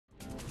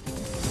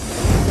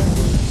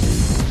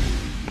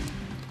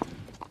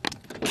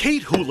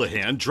Kate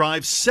Houlihan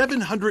drives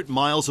 700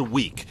 miles a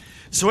week.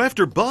 So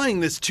after buying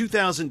this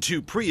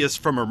 2002 Prius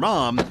from her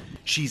mom,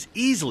 she's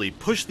easily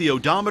pushed the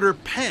odometer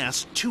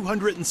past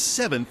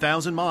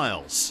 207,000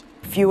 miles.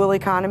 Fuel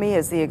economy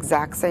is the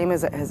exact same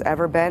as it has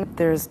ever been.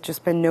 There's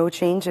just been no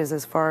changes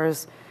as far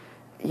as,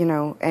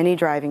 any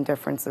driving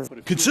differences.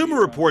 Consumer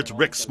Reports'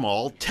 Rick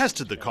Small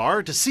tested the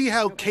car to see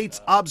how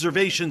Kate's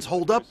observations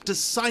hold up to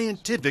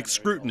scientific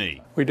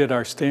scrutiny. We did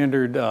our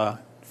standard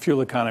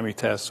fuel economy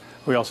test.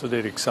 We also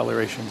did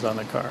accelerations on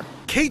the car.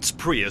 Kate's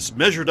Prius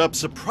measured up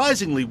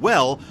surprisingly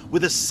well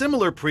with a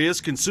similar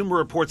Prius Consumer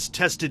Reports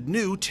tested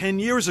new 10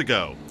 years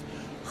ago.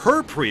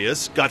 Her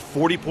Prius got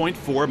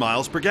 40.4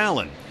 miles per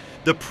gallon.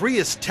 The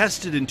Prius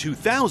tested in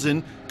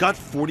 2000 got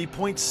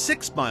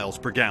 40.6 miles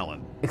per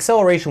gallon.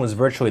 Acceleration was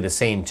virtually the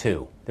same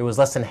too. There was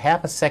less than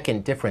half a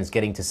second difference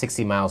getting to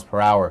 60 miles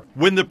per hour.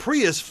 When the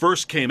Prius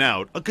first came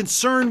out, a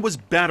concern was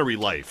battery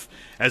life,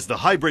 as the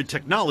hybrid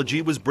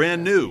technology was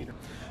brand new.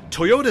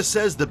 Toyota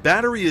says the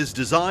battery is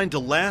designed to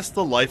last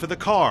the life of the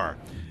car.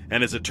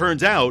 And as it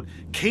turns out,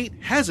 Kate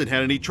hasn't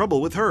had any trouble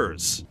with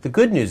hers. The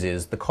good news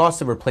is the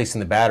cost of replacing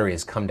the battery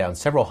has come down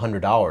several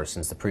 $100s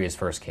since the Prius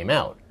first came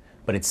out,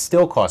 but it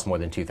still costs more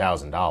than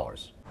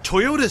 $2,000.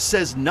 Toyota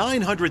says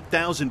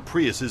 900,000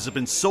 Priuses have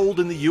been sold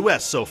in the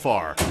U.S. so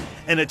far.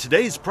 And at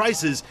today's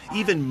prices,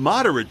 even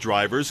moderate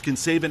drivers can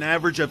save an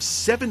average of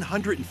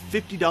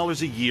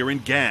 $750 a year in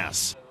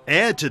gas.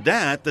 Add to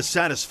that the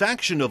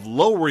satisfaction of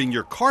lowering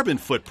your carbon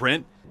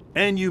footprint,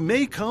 and you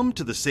may come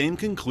to the same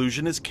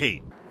conclusion as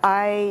Kate.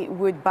 I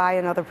would buy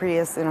another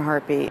Prius in a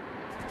heartbeat.